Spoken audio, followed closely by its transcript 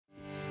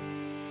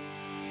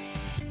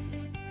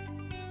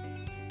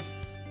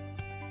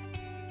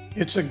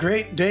It's a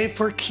great day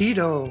for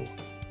keto.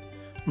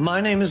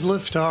 My name is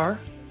Liftar,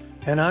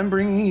 and I'm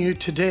bringing you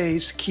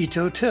today's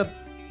keto tip.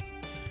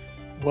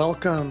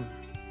 Welcome.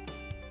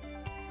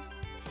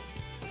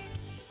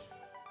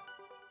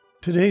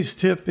 Today's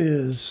tip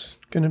is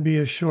going to be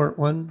a short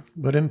one,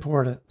 but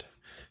important.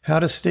 How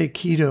to stay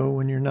keto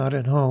when you're not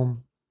at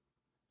home.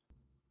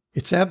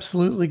 It's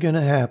absolutely going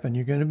to happen.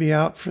 You're going to be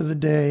out for the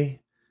day,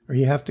 or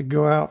you have to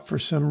go out for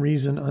some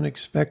reason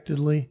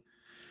unexpectedly,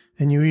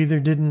 and you either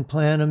didn't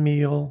plan a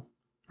meal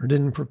or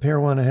didn't prepare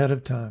one ahead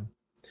of time.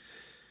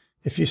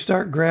 If you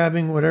start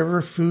grabbing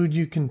whatever food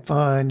you can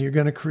find, you're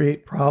going to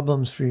create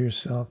problems for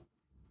yourself.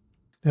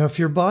 Now, if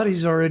your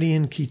body's already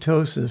in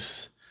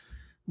ketosis,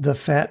 the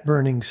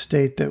fat-burning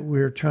state that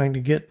we're trying to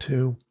get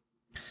to,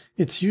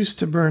 it's used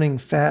to burning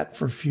fat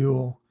for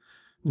fuel,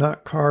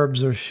 not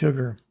carbs or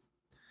sugar.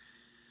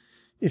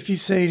 If you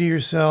say to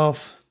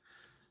yourself,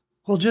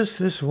 well, just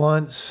this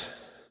once,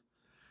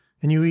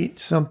 and you eat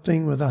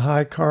something with a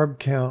high carb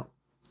count,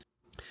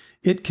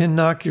 it can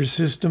knock your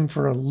system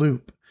for a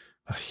loop,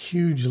 a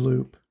huge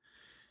loop.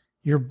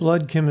 Your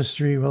blood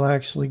chemistry will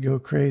actually go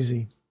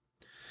crazy.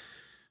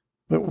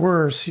 But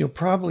worse, you'll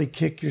probably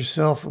kick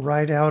yourself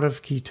right out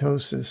of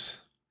ketosis.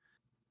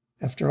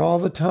 After all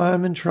the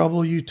time and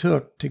trouble you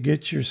took to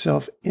get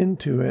yourself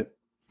into it,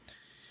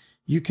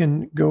 you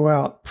can go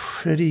out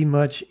pretty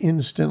much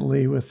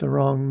instantly with the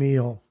wrong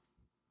meal.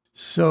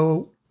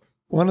 So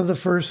one of the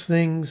first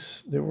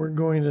things that we're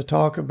going to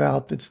talk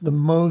about that's the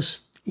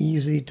most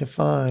easy to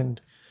find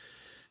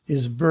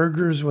is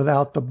burgers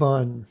without the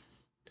bun.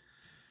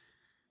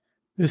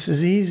 This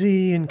is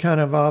easy and kind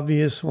of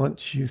obvious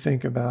once you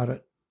think about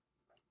it.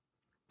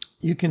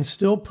 You can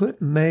still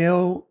put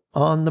mayo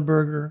on the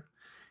burger,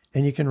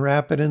 and you can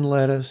wrap it in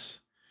lettuce.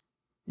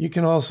 You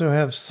can also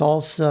have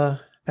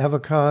salsa,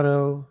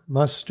 avocado,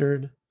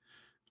 mustard,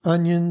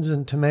 onions,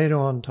 and tomato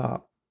on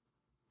top.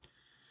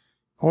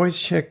 Always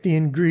check the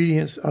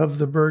ingredients of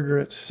the burger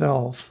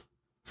itself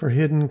for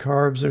hidden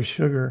carbs or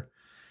sugar.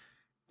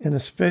 And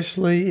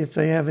especially if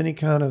they have any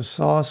kind of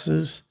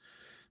sauces,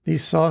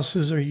 these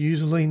sauces are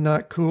usually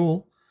not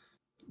cool,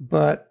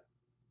 but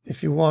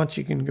if you want,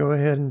 you can go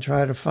ahead and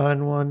try to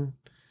find one.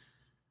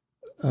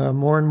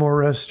 More and more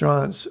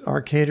restaurants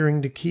are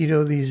catering to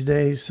keto these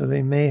days, so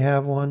they may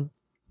have one.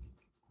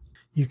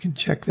 You can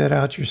check that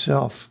out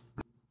yourself.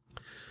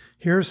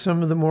 Here are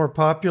some of the more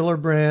popular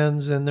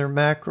brands and their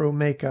macro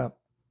makeup.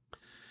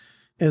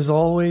 As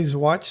always,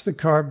 watch the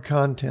carb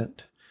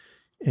content.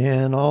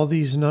 And all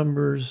these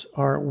numbers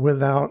are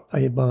without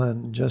a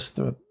bun, just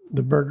the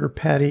burger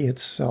patty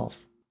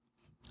itself.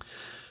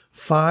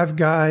 Five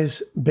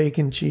Guys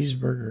Bacon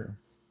Cheeseburger.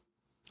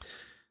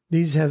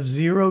 These have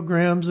 0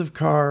 grams of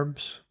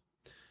carbs,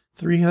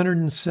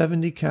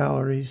 370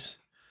 calories,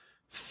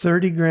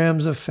 30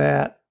 grams of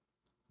fat,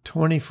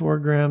 24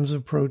 grams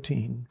of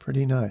protein.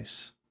 Pretty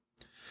nice.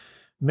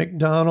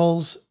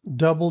 McDonald's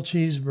Double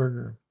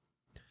Cheeseburger.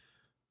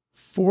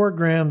 4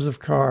 grams of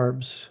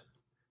carbs,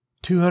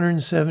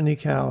 270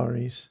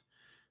 calories,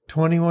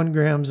 21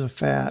 grams of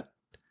fat,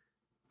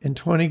 and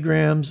 20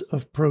 grams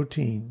of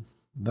protein.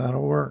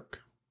 That'll work.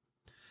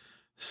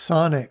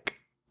 Sonic.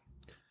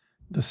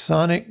 The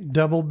Sonic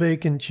Double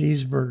Bacon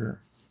Cheeseburger.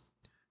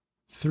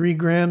 3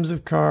 grams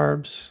of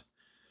carbs,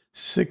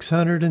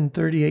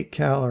 638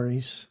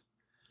 calories,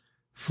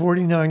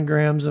 49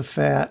 grams of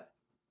fat,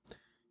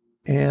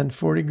 and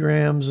 40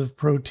 grams of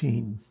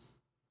protein.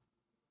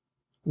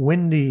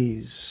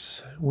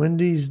 Wendy's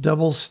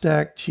Double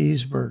Stack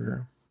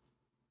Cheeseburger.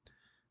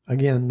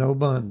 Again, no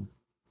bun.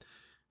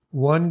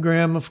 1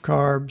 gram of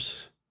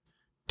carbs,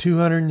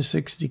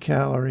 260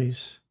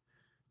 calories,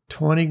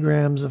 20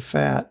 grams of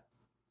fat,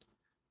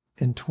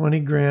 and 20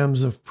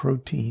 grams of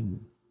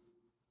protein.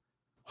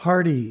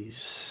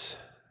 Hardee's.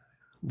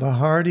 The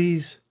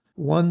Hardee's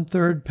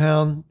 1/3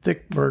 pound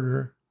thick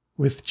burger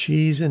with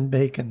cheese and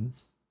bacon.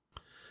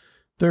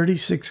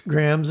 36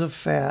 grams of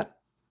fat,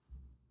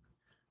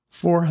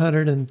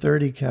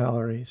 430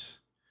 calories,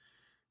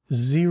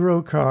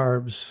 0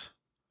 carbs,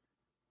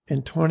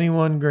 and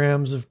 21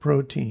 grams of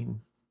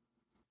protein.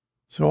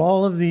 So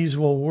all of these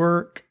will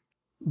work,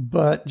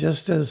 but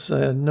just as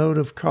a note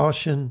of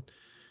caution,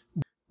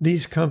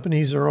 these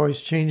companies are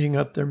always changing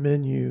up their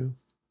menu,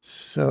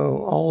 so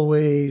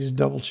always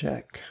double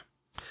check.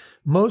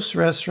 Most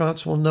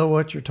restaurants will know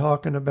what you're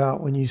talking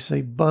about when you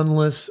say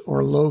bunless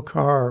or low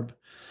carb.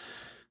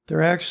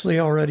 They're actually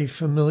already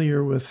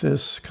familiar with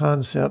this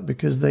concept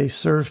because they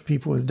serve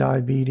people with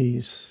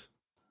diabetes.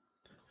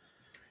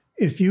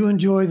 If you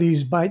enjoy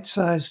these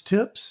bite-sized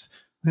tips,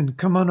 then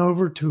come on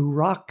over to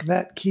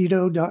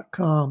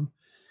rockthatketo.com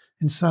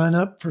and sign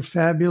up for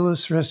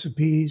fabulous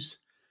recipes,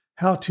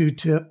 how-to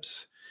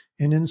tips,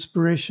 and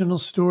inspirational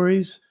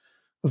stories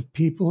of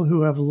people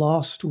who have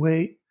lost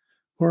weight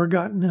or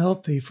gotten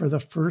healthy for the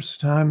first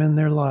time in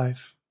their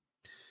life.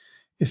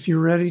 If you're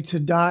ready to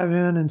dive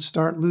in and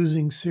start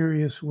losing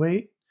serious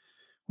weight,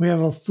 we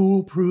have a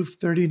foolproof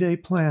 30-day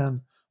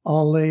plan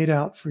all laid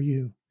out for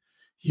you.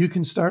 You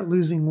can start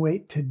losing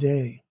weight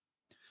today.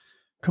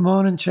 Come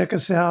on and check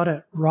us out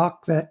at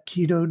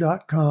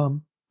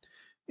rockthatketo.com,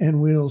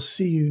 and we'll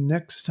see you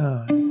next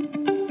time.